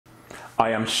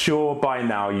I am sure by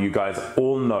now you guys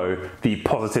all know the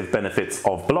positive benefits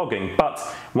of blogging, but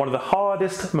one of the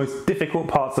hardest, most difficult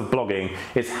parts of blogging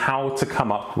is how to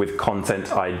come up with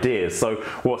content ideas. So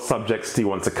what subjects do you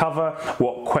want to cover?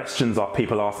 What questions are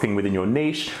people asking within your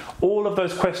niche? All of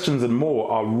those questions and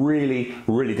more are really,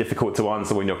 really difficult to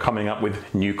answer when you're coming up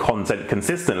with new content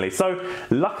consistently. So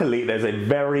luckily, there's a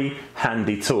very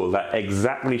handy tool that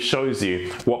exactly shows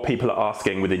you what people are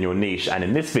asking within your niche. And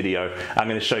in this video, I'm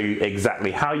going to show you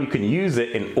exactly how you can use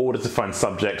it in order to find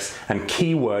subjects and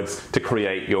keywords to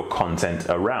create your content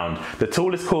around. The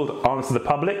tool is called Answer the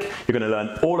Public. You're going to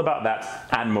learn all about that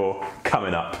and more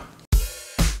coming up.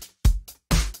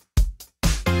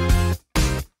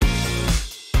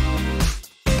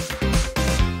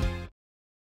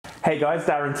 Hey guys,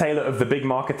 Darren Taylor of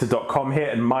thebigmarketer.com here,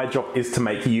 and my job is to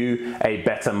make you a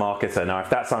better marketer. Now, if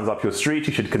that sounds up your street,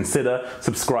 you should consider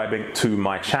subscribing to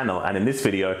my channel. And in this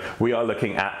video, we are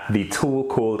looking at the tool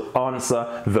called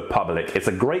Answer the Public. It's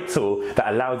a great tool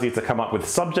that allows you to come up with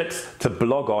subjects to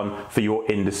blog on for your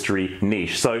industry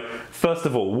niche. So first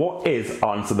of all, what is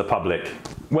Answer the Public?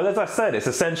 Well, as I said, it's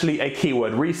essentially a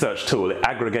keyword research tool. It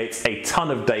aggregates a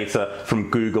ton of data from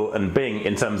Google and Bing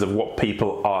in terms of what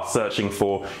people are searching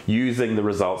for using the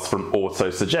results from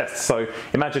auto-suggest. So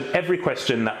imagine every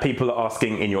question that people are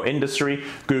asking in your industry,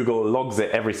 Google logs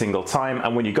it every single time,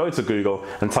 and when you go to Google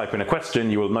and type in a question,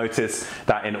 you will notice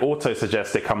that in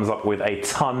auto-suggest it comes up with a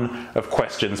ton of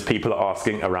questions people are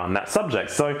asking around that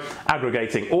subject. So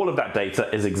aggregating all of that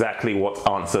data is exactly what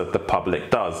Answer the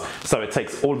Public does. So it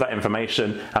takes all of that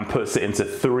information and puts it into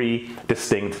three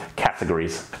distinct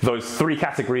categories. Those three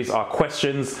categories are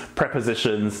questions,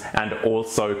 prepositions, and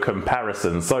also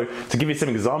comparisons. So to give you some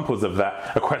examples of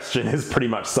that, a question is pretty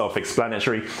much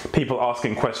self-explanatory. People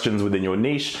asking questions within your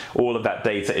niche, all of that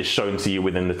data is shown to you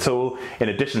within the tool. In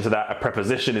addition to that, a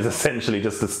preposition is essentially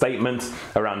just a statement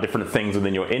around different things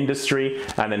within your industry.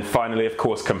 And then finally, of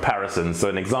course, comparisons. So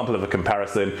an example of a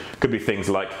comparison could be things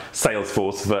like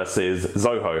Salesforce versus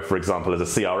Zoho, for example, as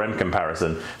a CRM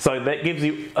comparison. So that gives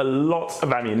you a lot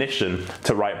of ammunition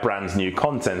to write brand new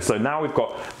content. So now we've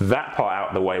got that part out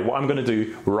of the way. What I'm going to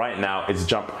do right now is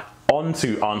jump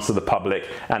onto Answer the Public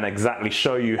and exactly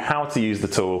show you how to use the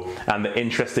tool and the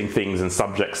interesting things and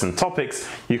subjects and topics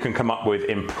you can come up with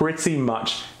in pretty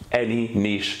much any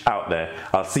niche out there.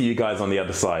 I'll see you guys on the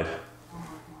other side.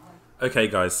 Okay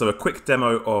guys, so a quick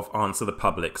demo of Answer the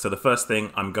Public. So the first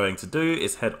thing I'm going to do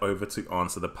is head over to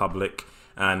Answer the Public,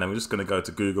 and I'm just going to go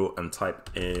to Google and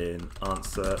type in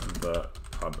Answer the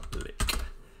Public.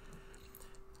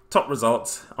 Top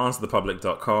results,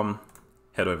 answerthepublic.com,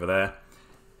 head over there.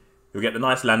 You'll get the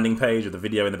nice landing page with the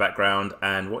video in the background,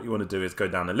 and what you want to do is go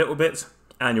down a little bit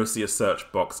and you'll see a search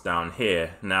box down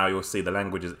here. Now you'll see the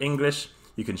language is English.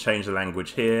 You can change the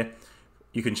language here.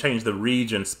 You can change the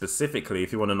region specifically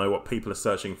if you want to know what people are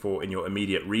searching for in your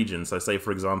immediate region. So say,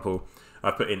 for example,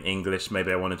 I put in English,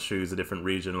 maybe I want to choose a different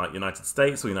region like United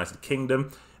States or United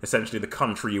Kingdom, essentially the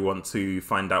country you want to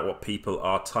find out what people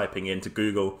are typing into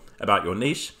Google about your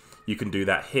niche. You can do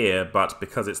that here, but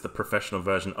because it's the professional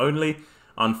version only,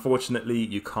 unfortunately,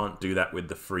 you can't do that with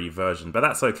the free version. But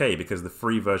that's okay, because the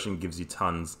free version gives you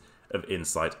tons of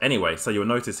insight anyway. So you'll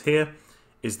notice here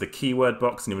is the keyword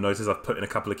box, and you'll notice I've put in a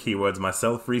couple of keywords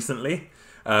myself recently.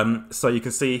 So you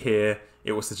can see here,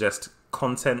 it will suggest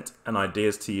content and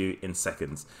ideas to you in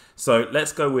seconds. So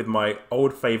let's go with my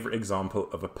old favorite example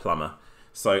of a plumber.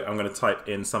 So I'm going to type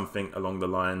in something along the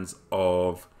lines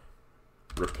of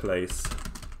replace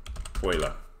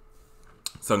boiler.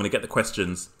 So I'm going to get the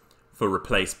questions for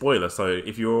replace boiler. So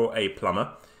if you're a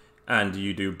plumber and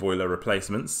you do boiler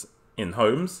replacements in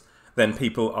homes, then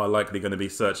people are likely going to be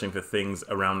searching for things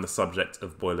around the subject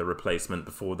of boiler replacement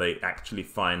before they actually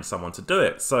find someone to do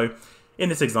it. So in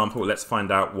this example, let's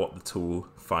find out what the tool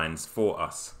finds for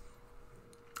us.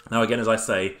 Now again, as I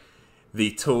say,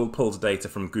 the tool pulls data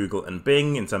from Google and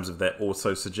Bing in terms of their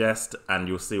auto-suggest, and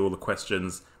you'll see all the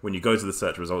questions when you go to the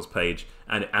search results page,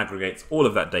 and it aggregates all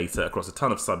of that data across a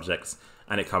ton of subjects,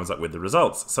 and it comes up with the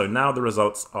results. So now the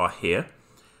results are here.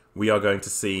 We are going to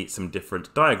see some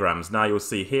different diagrams. Now you'll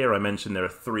see here, I mentioned there are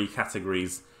three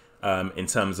categories in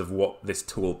terms of what this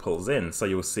tool pulls in. So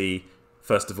you'll see,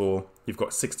 first of all, you've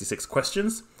got 66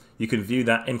 questions. You can view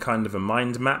that in kind of a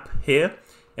mind map here.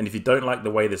 And if you don't like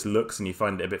the way this looks and you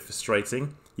find it a bit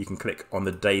frustrating, you can click on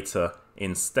the data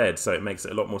instead. So it makes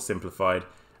it a lot more simplified,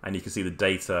 and you can see the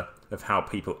data of how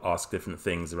people ask different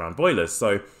things around boilers.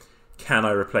 So can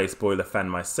I replace boiler fan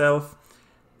myself?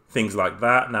 things like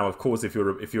that. Now, of course, if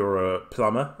you're a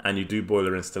plumber and you do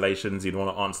boiler installations, you'd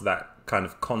want to answer that kind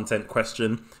of content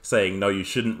question, saying no, you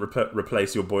shouldn't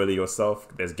replace your boiler yourself.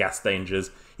 There's gas dangers.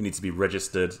 You need to be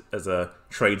registered as a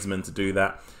tradesman to do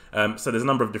that. So there's a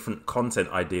number of different content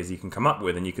ideas you can come up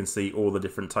with, and you can see all the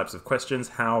different types of questions: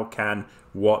 how, can,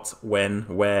 what, when,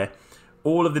 where,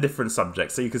 all of the different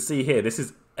subjects. So you can see here, this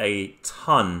is a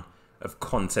ton of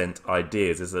content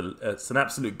ideas. It's an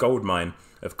absolute goldmine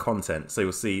of content. So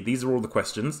you'll see these are all the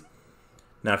questions.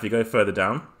 Now, if you go further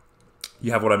down,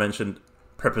 you have what I mentioned,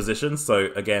 prepositions. So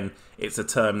again, it's a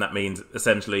term that means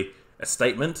essentially a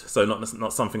statement. So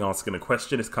not something asking a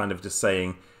question. It's kind of just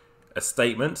saying a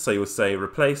statement. So you'll say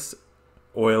replace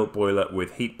oil boiler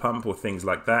with heat pump or things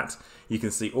like that. You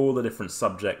can see all the different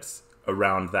subjects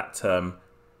around that term.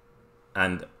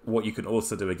 And what you can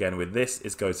also do again with this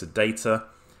is go to data,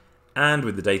 and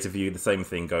with the data view the same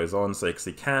thing goes on. So you can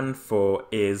see can, for,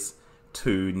 is,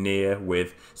 to, near,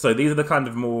 with. So these are the kind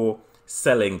of more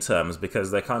selling terms,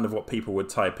 because they're kind of what people would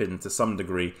type in to some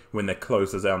degree when they're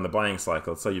closer down the buying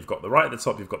cycle. So you've got right at the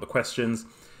top, you've got the questions.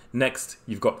 Next,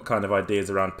 you've got kind of ideas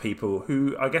around people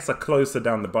who I guess are closer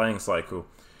down the buying cycle.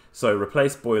 So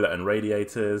replace boiler and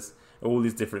radiators, all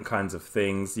these different kinds of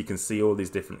things. You can see all these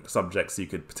different subjects you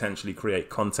could potentially create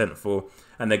content for,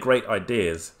 and they're great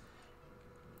ideas.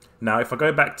 Now, if I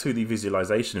go back to the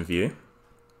visualization view,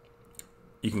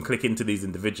 you can click into these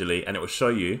individually and it will show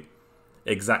you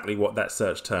exactly what that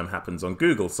search term happens on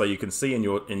Google. So you can see in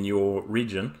your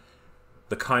region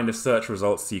the kind of search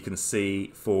results you can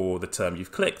see for the term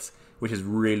you've clicked, which is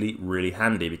really, really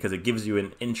handy because it gives you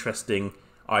an interesting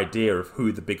idea of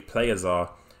who the big players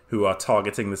are who are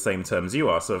targeting the same terms you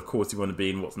are. So of course you want to be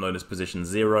in what's known as position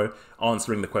 0,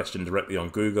 answering the question directly on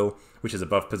Google, which is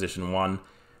above position 1.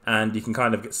 And you can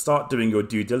kind of start doing your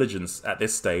due diligence at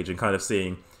this stage and kind of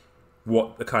seeing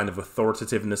what the kind of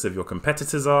authoritativeness of your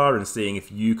competitors are and seeing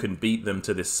if you can beat them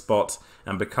to this spot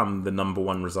and become the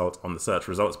 #1 result on the search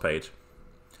results page.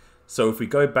 So if we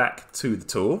go back to the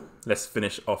tool, let's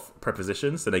finish off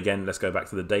prepositions. And again, let's go back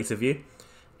to the data view.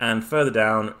 And further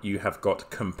down, you have got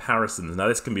comparisons. Now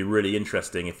this can be really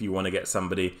interesting if you want to get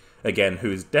somebody, again,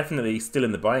 who is definitely still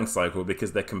in the buying cycle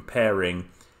because they're comparing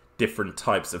different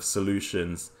types of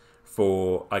solutions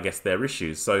for, I guess, their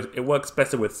issues. So it works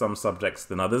better with some subjects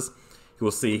than others. You'll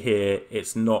see here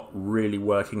it's not really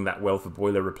working that well for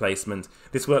boiler replacement.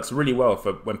 This works really well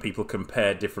for when people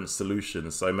compare different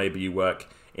solutions. So maybe you work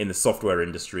in the software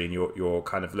industry and you're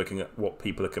kind of looking at what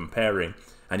people are comparing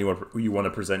and you want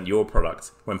to present your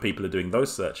product when people are doing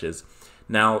those searches.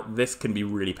 Now this can be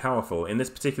really powerful. In this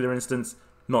particular instance,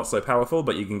 not so powerful,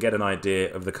 but you can get an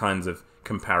idea of the kinds of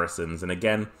comparisons. And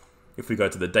again, if we go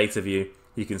to the data view,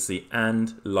 you can see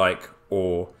and, like,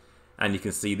 or, and you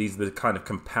can see these are the kind of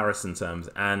comparison terms,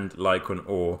 and, like, and,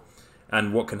 or.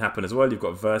 And what can happen as well, you've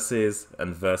got versus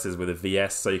and versus with a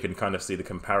VS, so you can kind of see the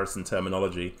comparison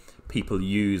terminology people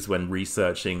use when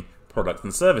researching products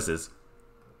and services.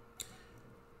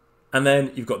 And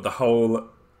then you've got the whole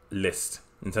list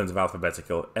in terms of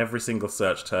alphabetical, every single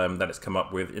search term that it's come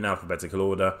up with in alphabetical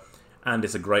order. And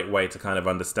it's a great way to kind of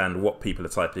understand what people are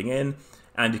typing in.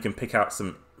 And you can pick out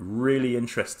some really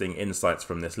interesting insights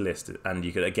from this list. And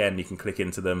you can, again, you can click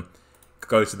into them,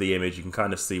 go to the image, you can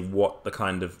kind of see what the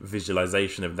kind of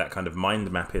visualization of that kind of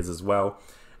mind map is as well.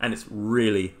 And it's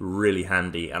really, really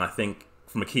handy. And I think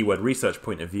from a keyword research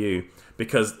point of view,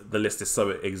 because the list is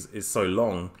so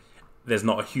long, there's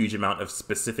not a huge amount of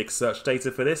specific search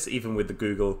data for this, even with the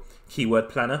Google Keyword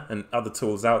Planner and other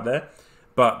tools out there.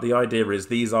 But the idea is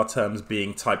these are terms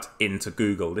being typed into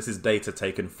Google. This is data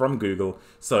taken from Google.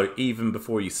 So even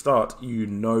before you start, you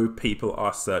know people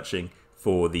are searching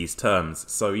for these terms.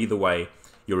 So either way,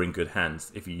 you're in good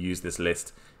hands if you use this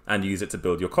list and use it to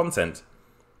build your content.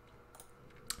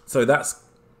 So that's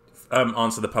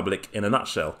Answer the Public in a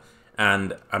nutshell.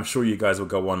 And I'm sure you guys will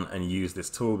go on and use this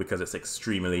tool because it's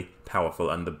extremely powerful.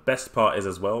 And the best part is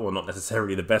as well, well, not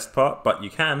necessarily the best part, but you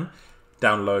can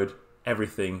download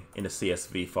everything in a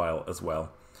CSV file as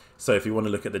well. So if you want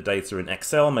to look at the data in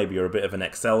Excel, maybe you're a bit of an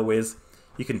Excel whiz,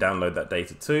 you can download that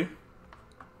data too.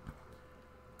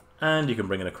 And you can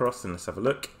bring it across and let's have a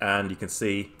look. And you can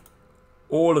see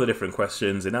all of the different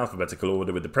questions in alphabetical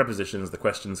order with the prepositions, the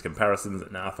questions, comparisons,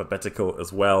 and alphabetical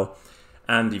as well.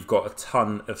 And you've got a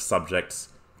ton of subjects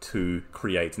to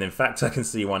create. And in fact, I can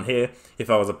see one here.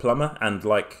 If I was a plumber and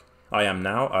like I am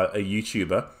now, a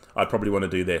YouTuber, I'd probably want to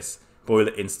do this.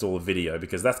 Boiler install video,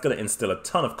 because that's going to instill a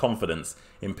ton of confidence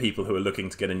in people who are looking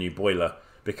to get a new boiler,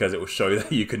 because it will show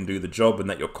that you can do the job and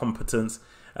that you're competent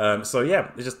So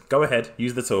yeah, just go ahead,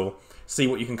 use the tool, see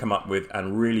what you can come up with,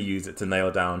 and really use it to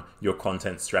nail down your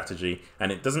content strategy.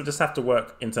 And it doesn't just have to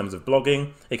work in terms of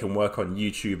blogging, it can work on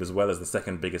YouTube as well as the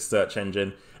second biggest search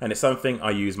engine. And it's something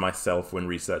I use myself when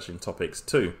researching topics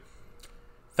too.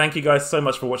 Thank you guys so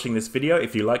much for watching this video.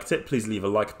 If you liked it, please leave a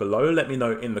like below. Let me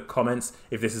know in the comments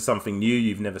if this is something new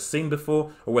you've never seen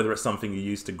before, or whether it's something you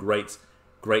use to great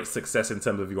success in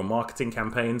terms of your marketing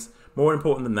campaigns. More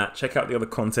important than that, check out the other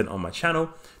content on my channel.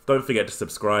 Don't forget to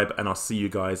subscribe, and I'll see you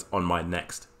guys on my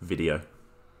next video.